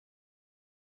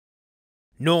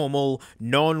normal,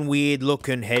 non-weird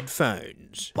looking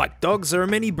headphones. Like dogs, there are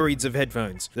many breeds of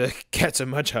headphones. The cats are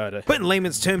much harder. But in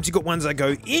layman's terms, you got ones that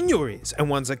go in your ears and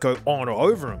ones that go on or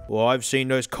over them. Well, I've seen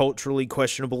those culturally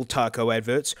questionable taco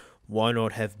adverts. Why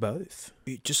not have both?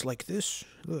 Just like this.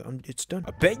 Look, it's done.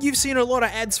 I bet you've seen a lot of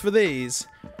ads for these.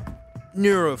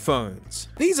 Nuraphones.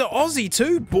 These are Aussie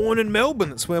too, born in Melbourne.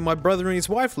 That's where my brother and his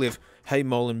wife live. Hey,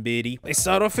 Mole and Beardy. They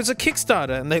start off as a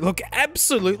Kickstarter and they look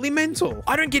absolutely mental.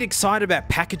 I don't get excited about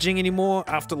packaging anymore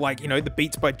after, like, you know, the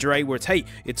Beats by Dre where it's, hey,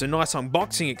 it's a nice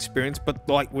unboxing experience, but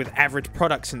like with average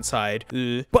products inside.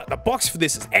 But the box for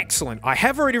this is excellent. I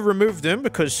have already removed them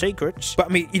because secrets, but I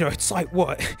mean, you know, it's like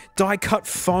what? Die cut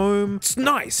foam. It's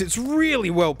nice. It's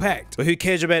really well packed. But who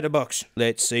cares about the box?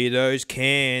 Let's see those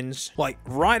cans. Like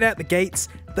right out the gates,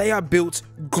 they are built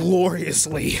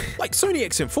gloriously. Like Sony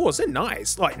XM4s, they're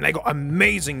nice. Like, they got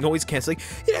amazing noise cancelling.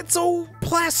 Yeah, it's all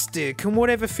plastic and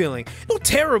whatever feeling. Not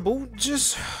terrible,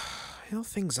 just how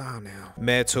things are now.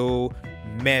 Metal.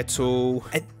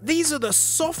 And these are the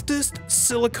softest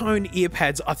silicone ear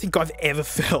pads I think I've ever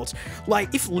felt.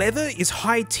 Like, if leather is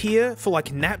high tier for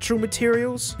like natural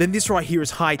materials, then this right here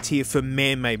is high tier for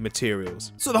man-made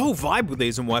materials. So the whole vibe with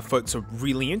these and why folks are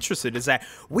really interested is that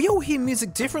we all hear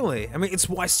music differently. I mean, it's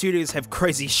why studios have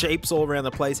crazy shapes all around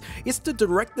the place. It's to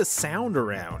direct the sound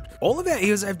around. All of our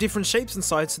ears have different shapes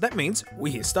inside, so that means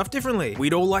we hear stuff differently.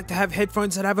 We'd all like to have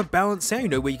headphones that have a balanced sound, you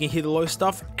know, where you can hear the low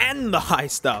stuff and the high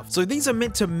stuff. So these are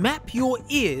meant to map your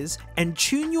ears and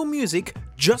tune your music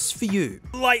just for you.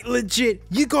 Like, legit,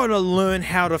 you gotta learn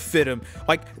how to fit them.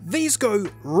 Like, these go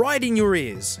right in your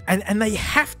ears and they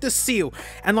have to seal.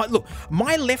 And like, look,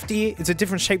 my left ear is a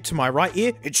different shape to my right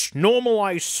ear. It's normal,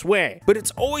 I swear. But it's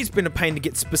always been a pain to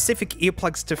get specific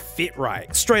earplugs to fit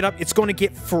right. Straight up, it's gonna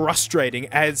get frustrating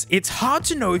as it's hard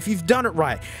to know if you've done it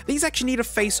right. These actually need to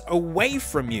face away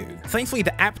from you. Thankfully,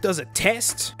 the app does a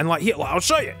test and like, here, I'll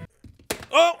show you.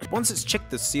 Oh! Once it's checked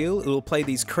the seal, it'll play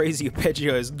these crazy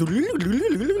arpeggios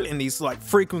in these like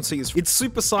frequencies. It's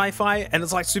super sci-fi and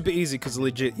it's like super easy because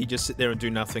legit you just sit there and do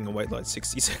nothing and wait like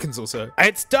 60 seconds or so. And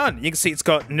it's done. You can see it's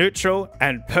got neutral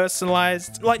and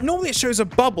personalized. Like normally it shows a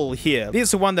bubble here.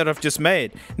 Here's the one that I've just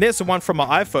made. And there's the one from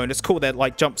my iPhone. It's cool that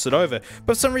like jumps it over.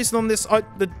 But for some reason on this,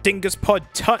 the Dingus Pod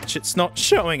Touch, it's not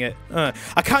showing it. I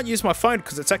can't use my phone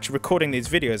because it's actually recording these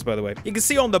videos, by the way. You can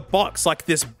see on the box like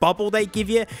this bubble they give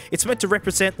you. It's meant to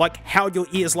represent like how your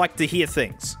ears like to hear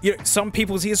things. You know, some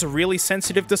people's ears are really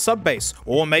sensitive to sub bass,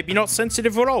 or maybe not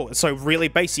sensitive at all, so really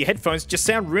bassy headphones just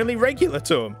sound really regular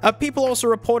to them. People also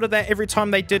reported that every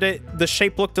time they did it, the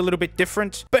shape looked a little bit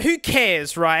different. But who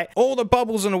cares, right? All the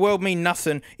bubbles in the world mean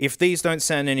nothing if these don't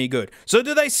sound any good. So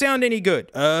do they sound any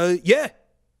good? Yeah.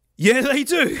 Yeah, they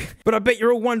do. But I bet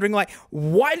you're all wondering, like,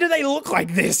 why do they look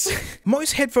like this?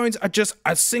 Most headphones are just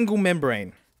a single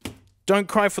membrane. Don't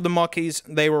cry for the mockies,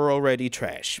 they were already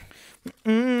trash.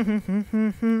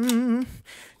 Ew.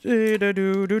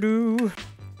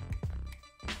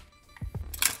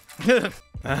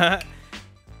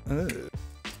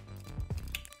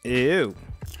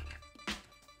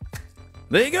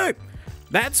 There you go.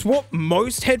 That's what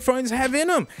most headphones have in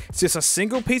them. It's just a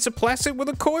single piece of plastic with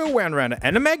a coil wound around it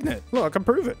and a magnet. Look, I can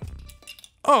prove it.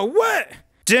 Oh, what?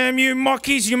 Damn you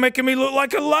mockies, you're making me look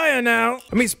like a liar now.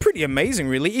 I mean, it's pretty amazing,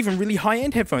 really. Even really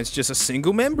high-end headphones, just a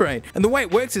single membrane. And the way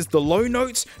it works is the low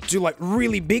notes do like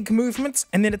really big movements,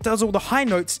 and then it does all the high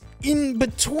notes in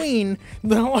between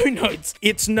the low notes.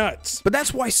 It's nuts. But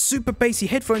that's why super bassy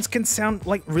headphones can sound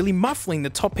like really muffling. The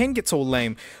top end gets all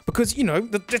lame because, you know,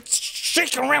 it's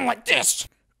shaking around like this.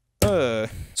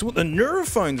 So what the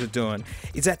Nuraphones are doing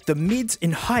is that the mids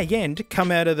and high end come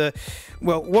out of the,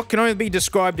 well, what can only be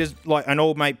described as like an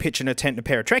old mate pitching a tent and a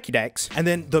pair of trachydacks, and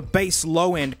then the bass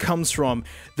low end comes from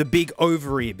the big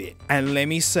over-ear bit. And let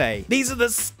me say, these are the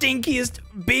stinkiest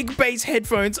big bass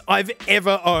headphones I've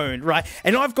ever owned, right?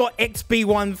 And I've got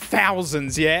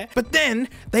XB1000s, yeah? But then,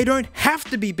 they don't have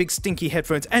to be big stinky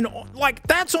headphones, and like,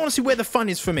 that's honestly where the fun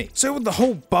is for me. So with the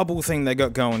whole bubble thing they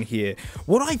got going here,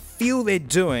 what I feel they're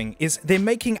doing is they're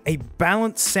making a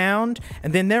balanced sound,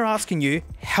 and then they're asking you,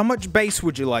 how much bass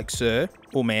would you like, sir?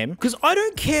 Or ma'am? Because I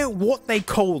don't care what they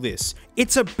call this.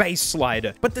 It's a bass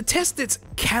slider, but to test its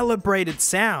calibrated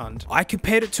sound, I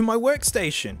compared it to my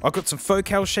workstation. I got some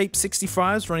Focal Shape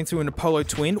 65s running through an Apollo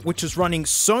Twin, which is running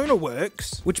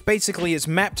Sonarworks, which basically has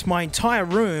mapped my entire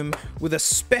room with a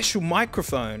special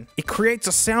microphone. It creates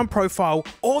a sound profile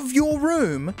of your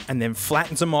room and then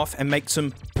flattens them off and makes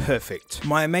them perfect.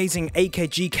 My amazing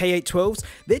AKG K812s,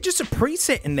 they're just a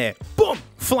preset in there. Boom!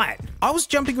 Flat. I was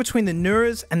jumping between the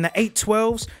Nuras and the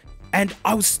 812s. and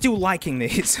I was still liking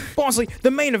this. But honestly,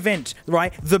 the main event,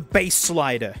 right, the bass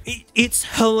slider, it's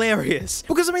hilarious.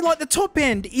 Because I mean, like, the top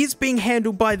end is being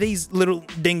handled by these little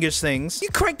dingus things. You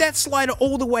crank that slider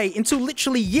all the way until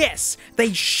literally, yes,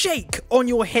 they shake on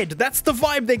your head. That's the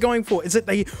vibe they're going for, is that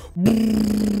they...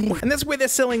 And that's where they're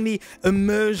selling the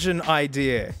immersion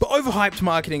idea. But overhyped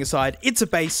marketing aside, it's a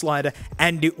bass slider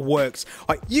and it works.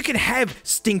 Like, you can have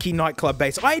stinky nightclub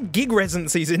bass. I had gig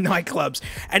residencies in nightclubs,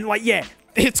 and like, yeah,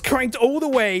 it's cranked all the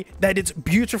way that it's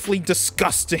beautifully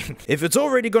disgusting. If it's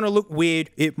already gonna look weird,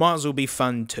 it might as well be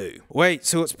fun too. Wait,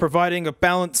 so it's providing a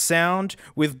balanced sound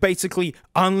with basically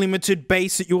unlimited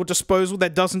bass at your disposal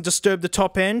that doesn't disturb the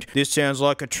top end? This sounds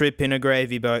like a trip in a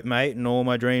gravy boat, mate, and all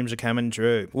my dreams are coming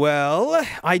true. Well,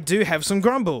 I do have some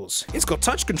grumbles. It's got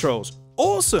touch controls.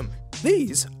 Awesome.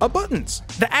 These are buttons.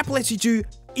 The app lets you do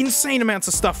insane amounts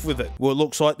of stuff with it. Well, it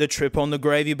looks like the trip on the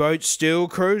gravy boat's still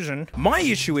cruising. My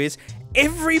issue is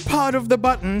every part of the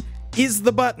button is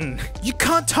the button. You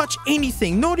can't touch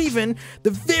anything, not even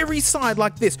the very side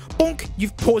like this. Bonk,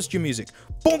 you've paused your music.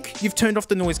 Bonk, you've turned off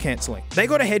the noise cancelling. They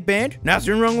got a headband,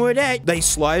 nothing wrong with that. They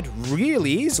slide really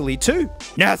easily too.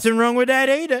 Nothing wrong with that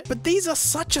either. But these are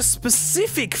such a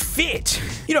specific fit.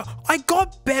 You know, I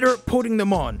got better at putting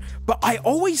them on, but I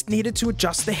always needed to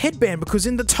adjust the headband because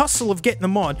in the tussle of getting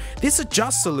them on, this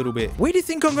adjusts a little bit. Where do you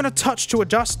think I'm gonna touch to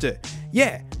adjust it?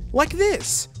 Yeah, like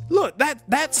this. Look,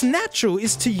 that's natural,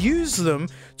 is to use them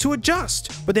to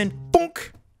adjust. But then,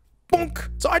 bonk, bonk.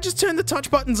 So I just turned the touch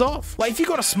buttons off. Like, if you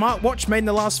got a smartwatch made in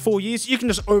the last 4 years, you can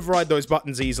just override those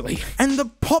buttons easily. And the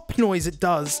pop noise it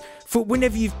does for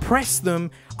whenever you've pressed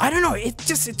them, I don't know,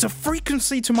 it's a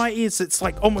frequency to my ears that's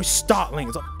like almost startling.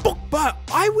 It's like, bonk. But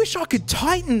I wish I could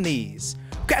tighten these.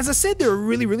 As I said, they're a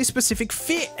really, really specific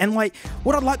fit, and like,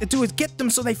 what I'd like to do is get them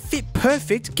so they fit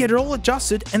perfect, get it all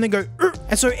adjusted, and then go,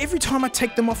 and so every time I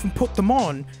take them off and put them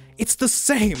on, it's the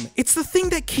same. It's the thing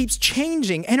that keeps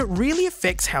changing, and it really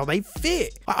affects how they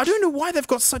fit. I don't know why they've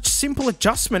got such simple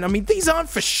adjustment. I mean, these aren't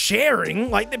for sharing,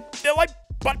 like, they're like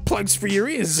butt plugs for your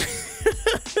ears.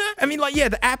 I mean, like, yeah,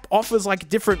 the app offers like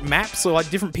different maps, so like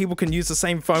different people can use the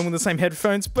same phone with the same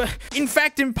headphones, but in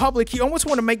fact, in public, you almost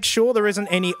want to make sure there isn't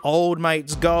any old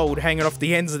mate's gold hanging off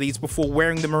the ends of these before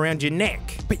wearing them around your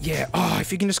neck. But yeah,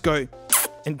 if you can just go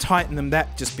and tighten them,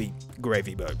 that'd just be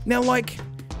gravy boat. Now, like,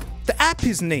 the app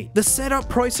is neat. The setup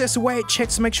process, the way it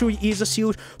checks to make sure your ears are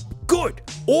sealed, good,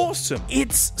 awesome.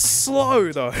 It's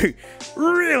slow though,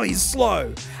 really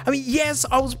slow. I mean, yes,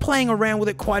 I was playing around with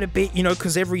it quite a bit, you know,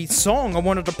 because every song I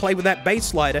wanted to play with that bass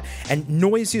slider, and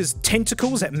Noise's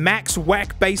tentacles at max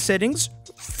whack bass settings,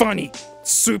 funny.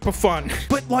 Super fun.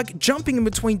 But like jumping in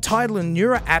between Tidal and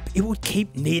Nura app, it would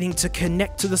keep needing to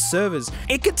connect to the servers.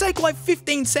 It could take like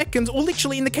 15 seconds, or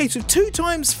literally in the case of 2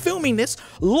 times filming this,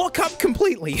 lock up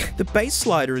completely. The bass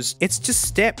slider it's just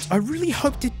stepped. I really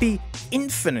hoped it'd be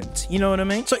infinite, you know what I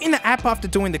mean? So in the app, after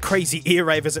doing the crazy ear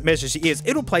rave as it measures your ears,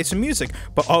 it'll play some music,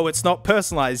 but it's not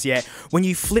personalized yet. When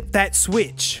you flip that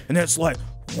switch, and it's like,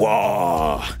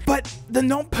 whoa. But the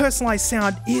non-personalized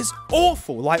sound is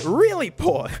awful, like really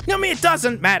poor. I mean, it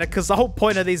doesn't matter because the whole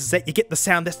point of these is that you get the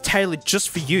sound that's tailored just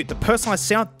for you. The personalized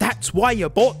sound, that's why you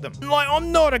bought them. Like,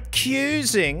 I'm not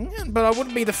accusing, but I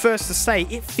wouldn't be the first to say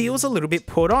it feels a little bit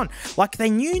put on. Like they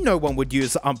knew no one would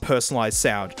use the unpersonalized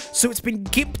sound. So it's been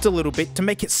gimped a little bit to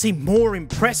make it seem more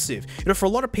impressive. You know, for a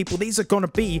lot of people, these are gonna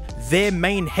be their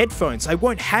main headphones. They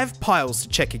won't have piles to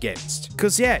check against.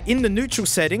 Because yeah, in the neutral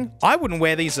setting, I wouldn't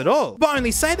wear these at all. But I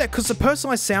only say that because the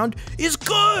personalized sound is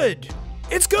good.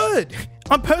 It's good.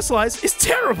 Unpersonalized is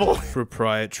terrible.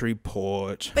 Proprietary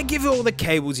port. They give you all the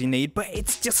cables you need, but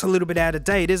it's just a little bit out of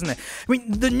date, isn't it? I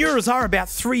mean, the Nuras are about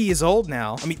 3 years old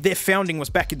now. I mean, their founding was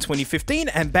back in 2015,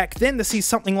 and back then to see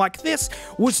something like this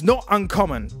was not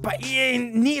uncommon. But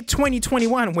in near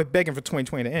 2021, and we're begging for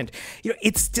 2020 to end, you know,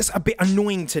 it's just a bit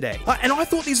annoying today. And I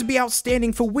thought these would be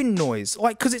outstanding for wind noise,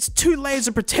 like, because it's 2 layers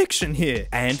of protection here,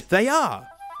 and they are.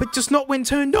 But just not when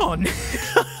turned on.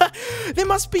 There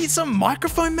must be some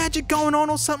microphone magic going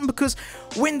on or something, because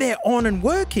when they're on and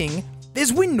working,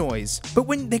 there's wind noise, but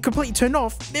when they're completely turned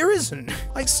off, there isn't.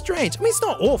 Like, strange. I mean, it's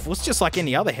not awful, it's just like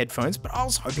any other headphones, but I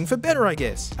was hoping for better, I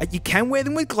guess. You can wear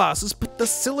them with glasses, but the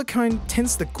silicone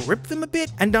tends to grip them a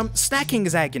bit, and snacking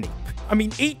is agony. I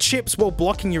mean, eat chips while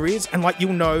blocking your ears, and like,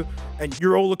 you'll know, and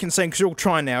you're all looking same because you're all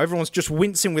trying now. Everyone's just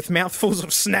wincing with mouthfuls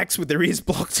of snacks with their ears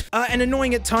blocked. And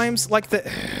annoyingly at times,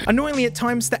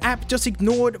 the app just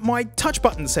ignored my touch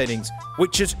button settings,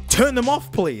 which is turn them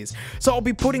off, please. So I'll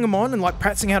be putting them on and like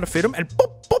practicing how to fit them, and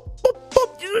boop, boop, boop,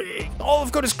 boop. All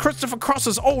I've got is Christopher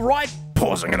Cross's all right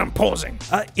pausing and I'm pausing.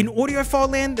 In audiophile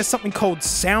land, there's something called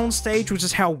soundstage, which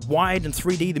is how wide and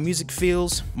 3D the music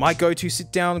feels. My go-to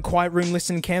sit down, quiet room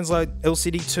listening cans like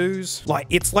LCD2s. Like,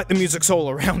 it's like the music's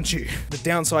all around you. The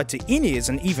downside to in-ears,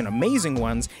 and even amazing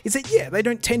ones, is that yeah, they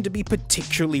don't tend to be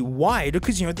particularly wide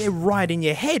because, you know, they're right in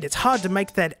your head. It's hard to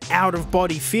make that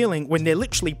out-of-body feeling when they're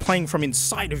literally playing from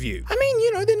inside of you. I mean,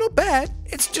 you know, they're not bad.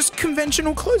 It's just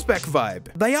conventional close-back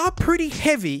vibe. They are pretty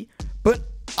heavy, but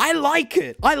I like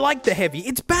it. I like the heavy.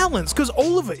 It's balanced because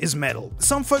all of it is metal.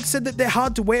 Some folks said that they're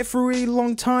hard to wear for a really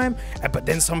long time, but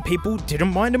then some people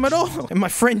didn't mind them at all. And my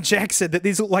friend Jack said that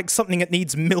these look like something that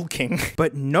needs milking.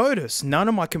 But notice, none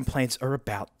of my complaints are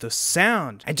about the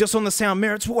sound. And just on the sound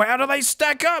merits, well, how do they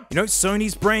stack up? You know,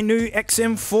 Sony's brand new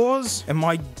XM4s and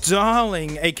my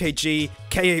darling AKG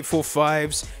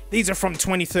K845s. These are from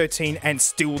 2013 and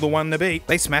still the one to beat.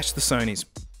 They smashed the Sonys.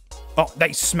 Oh,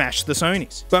 they smashed the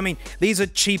Sonys. But I mean, these are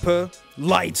cheaper,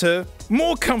 lighter,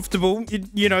 more comfortable.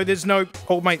 You know, there's no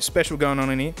old mate special going on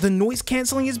in here. The noise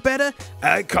cancelling is better.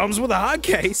 It comes with a hard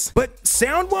case. But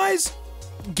sound-wise,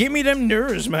 give me them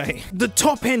Nuras, mate. The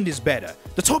top end is better.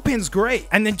 The top end's great.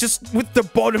 And then just with the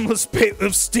bottomless pit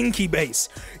of stinky bass.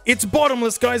 It's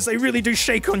bottomless, guys. They really do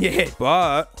shake on your head.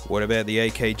 But what about the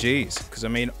AKGs? Because, I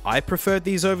mean, I preferred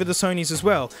these over the Sonys as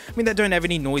well. I mean, they don't have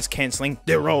any noise cancelling.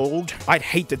 They're old. I'd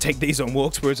hate to take these on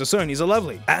walks, whereas the Sonys are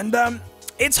lovely. And,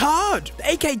 it's hard. The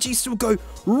AKGs still go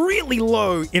really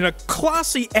low in a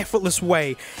classy, effortless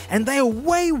way, and they are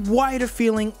way wider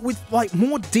feeling with like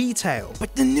more detail.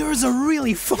 But the Nuras are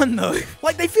really fun though.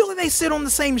 Like they feel like they sit on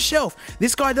the same shelf.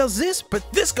 This guy does this, but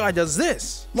this guy does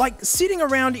this. Like sitting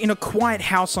around in a quiet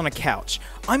house on a couch,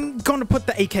 I'm gonna put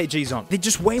the AKGs on. They're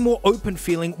just way more open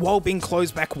feeling while being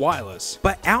closed back wireless.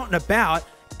 But out and about,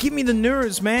 give me the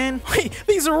Nuras, man.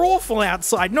 These are awful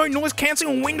outside. No noise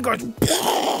cancelling, wind goes.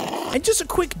 And just a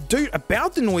quick doot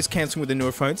about the noise cancelling with the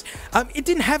Nuraphones. It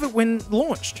didn't have it when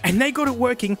launched, and they got it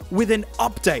working with an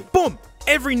update. Boom!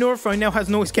 Every Nuraphone now has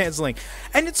noise cancelling,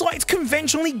 and it's like it's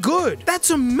conventionally good. That's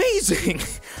amazing.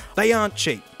 They aren't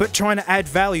cheap, but trying to add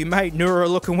value, mate. Nura are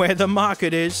looking where the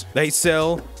market is. They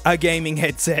sell a gaming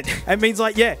headset. It means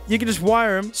like, yeah, you can just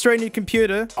wire them straight in your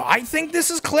computer. I think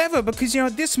this is clever because, you know,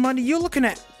 this money, you're looking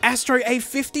at Astro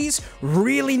A50s,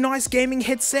 really nice gaming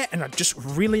headset, and just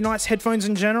really nice headphones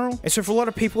in general. And so for a lot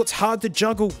of people, it's hard to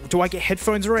juggle. Do I get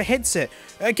headphones or a headset?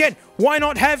 Again, why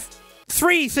not have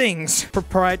three things?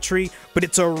 Proprietary, but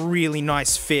it's a really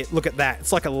nice fit. Look at that.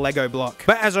 It's like a Lego block.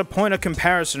 But as a point of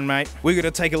comparison, mate, we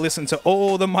gotta take a listen to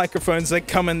all the microphones that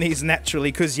come in these naturally,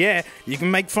 because yeah, you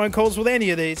can make phone calls with any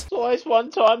of these. Twice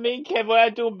one time, me and Kev were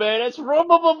out doing burnouts.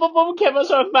 Kev was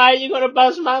like, mate, you gotta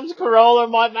bust Mum's Corolla.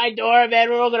 Mate, don't worry about it,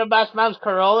 we're all gonna bust Mum's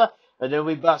Corolla. And then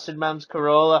we busted Mum's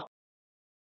Corolla.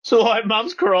 So, like,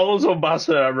 Mum's Corolla's all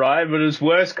busted up, right? But it's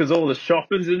worse because all the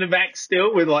shopping's in the back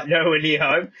still with, like, nowhere near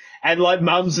home. And, like,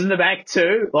 Mum's in the back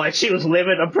too. Like, she was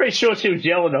livid. I'm pretty sure she was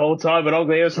yelling the whole time, but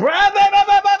Ugly was...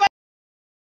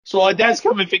 So, like, Dad's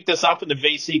come and picked us up in the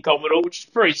VC Commodore, which is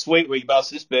pretty sweet where he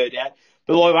bust this bird out.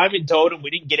 But, like, I haven't told him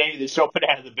we didn't get any of the shopping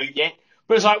out of the boot yet.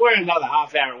 But it's like, we're another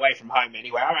half hour away from home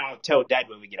anyway. I'll tell Dad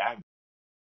when we get home.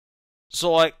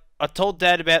 So, like, I told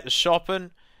Dad about the shopping,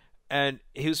 and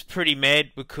he was pretty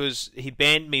mad because he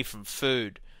banned me from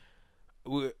food.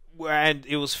 And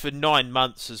it was for 9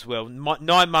 months as well.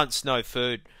 9 months, no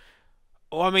food.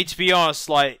 Well, I mean, to be honest,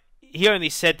 like, he only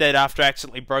said that after I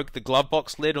accidentally broke the glove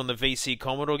box lid on the VC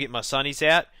Commodore, get my sunnies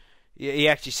out. He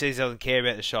actually says he doesn't care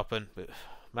about the shopping, but...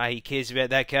 mate, he cares about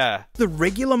that car. The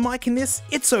regular mic in this,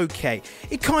 it's okay.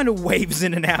 It kind of waves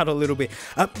in and out a little bit.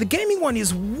 The gaming one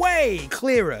is way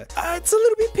clearer. It's a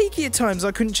little bit peaky at times.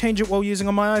 I couldn't change it while using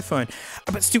on my iPhone.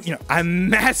 But still, you know, a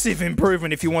massive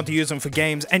improvement if you want to use them for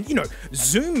games. And, you know,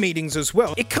 Zoom meetings as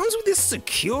well. It comes with this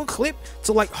secure clip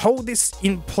to, like, hold this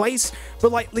in place.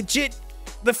 But, like, legit...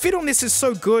 the fit on this is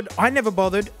so good, I never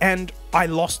bothered, and I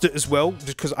lost it as well,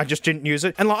 just because I just didn't use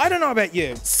it. And like, I don't know about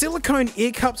you, silicone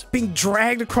ear cups being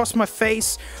dragged across my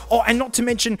face, oh, and not to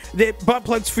mention they're butt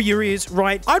plugs for your ears,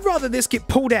 right? I'd rather this get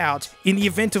pulled out in the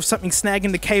event of something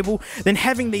snagging the cable than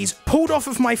having these pulled off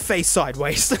of my face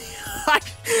sideways.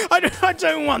 I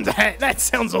don't want that. That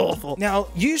sounds awful. Now,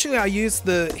 usually I use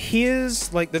the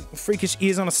ears, like the freakish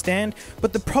ears on a stand,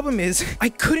 but the problem is I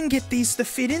couldn't get these to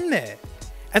fit in there.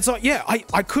 And so, yeah,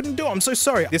 I couldn't do it. I'm so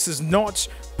sorry. This is not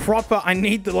proper. I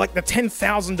need the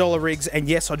 $10,000 rigs. And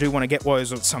yes, I do want to get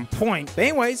those at some point. But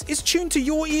anyways, it's tuned to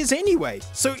your ears anyway.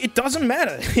 So it doesn't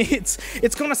matter.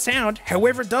 It's going to sound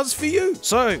however it does for you.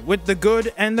 So with the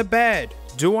good and the bad,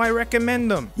 do I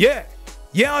recommend them? Yeah.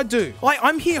 Yeah, I do. Like,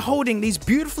 I'm here holding these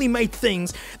beautifully made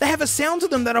things. They have a sound to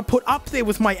them that I put up there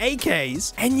with my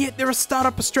AKs, and yet they're a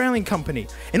startup Australian company.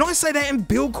 And I say that in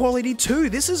build quality too.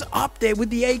 This is up there with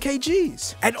the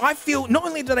AKGs. And I feel not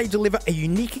only do they deliver a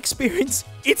unique experience,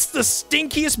 it's the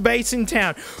stinkiest bass in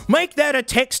town. Make that a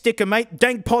tech sticker, mate.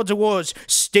 DankPods Awards,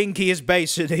 stinkiest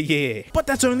bass of the year. But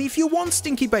that's only if you want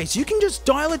stinky bass. You can just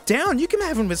dial it down. You can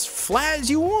have them as flat as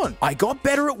you want. I got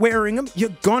better at wearing them.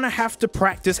 You're gonna have to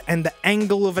practice, and the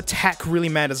angle of attack really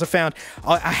matters. I found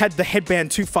I had the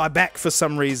headband too far back for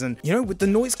some reason. You know, with the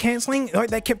noise cancelling, like,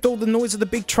 they kept all the noise of the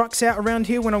big trucks out around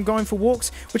here when I'm going for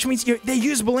walks, which means they're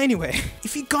usable anyway.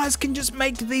 If you guys can just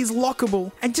make these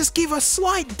lockable and just give a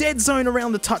slight dead zone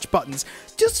around the touch buttons,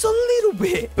 just a little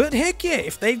bit. But heck yeah,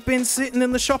 if they've been sitting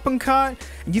in the shopping cart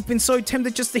and you've been so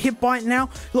tempted just to hit buy it now,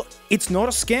 look, it's not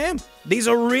a scam. These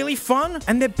are really fun,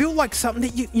 and they're built like something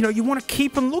that you want to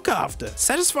keep and look after.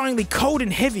 Satisfyingly cold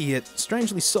and heavy, yet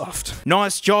strangely soft.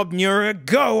 Nice job, Nura.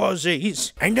 Go,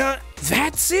 Aussies. And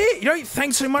that's it.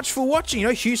 Thanks so much for watching.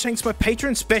 Huge thanks to my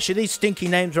patrons, especially these stinky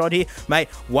names right here. Mate,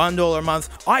 $1 a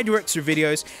month. I do extra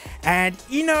videos, and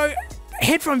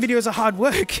headphone videos are hard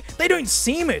work. They don't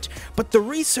seem it, but the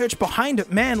research behind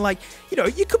it, man,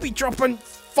 you could be dropping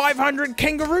 500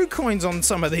 kangaroo coins on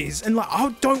some of these, and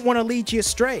I don't want to lead you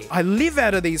astray. I live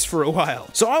out of these for a while,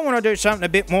 so I want to do something a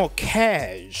bit more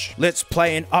cash. Let's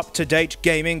play an up-to-date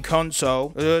gaming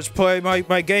console. Let's play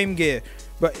my Game Gear.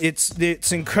 But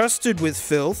it's encrusted with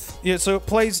filth. Yeah, so it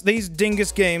plays these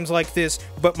dingus games like this,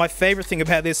 but my favorite thing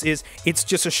about this is it's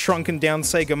just a shrunken down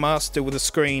Sega Master with a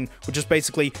screen, which is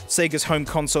basically Sega's home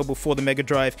console before the Mega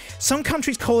Drive. Some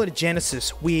countries call it a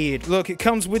Genesis. Weird. Look, it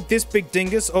comes with this big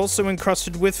dingus, also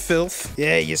encrusted with filth.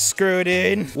 Yeah, you screw it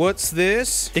in. What's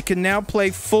this? It can now play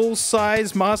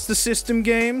full-size Master System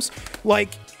games, like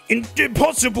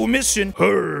Impossible Mission.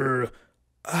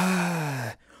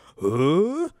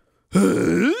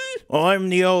 I'm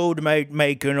the old mate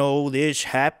making all this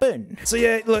happen. So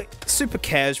yeah, look, super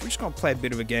cash. We're just gonna play a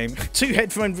bit of a game. 2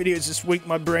 headphone videos this week.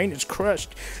 My brain is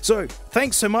crushed. So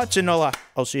thanks so much, and I'll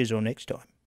see you all next time.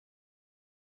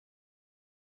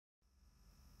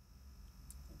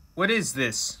 What is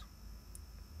this?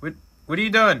 What are you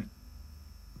doing?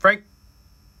 Frank?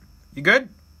 You good?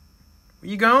 Where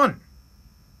you going?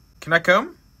 Can I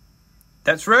come?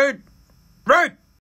 That's rude. Rude!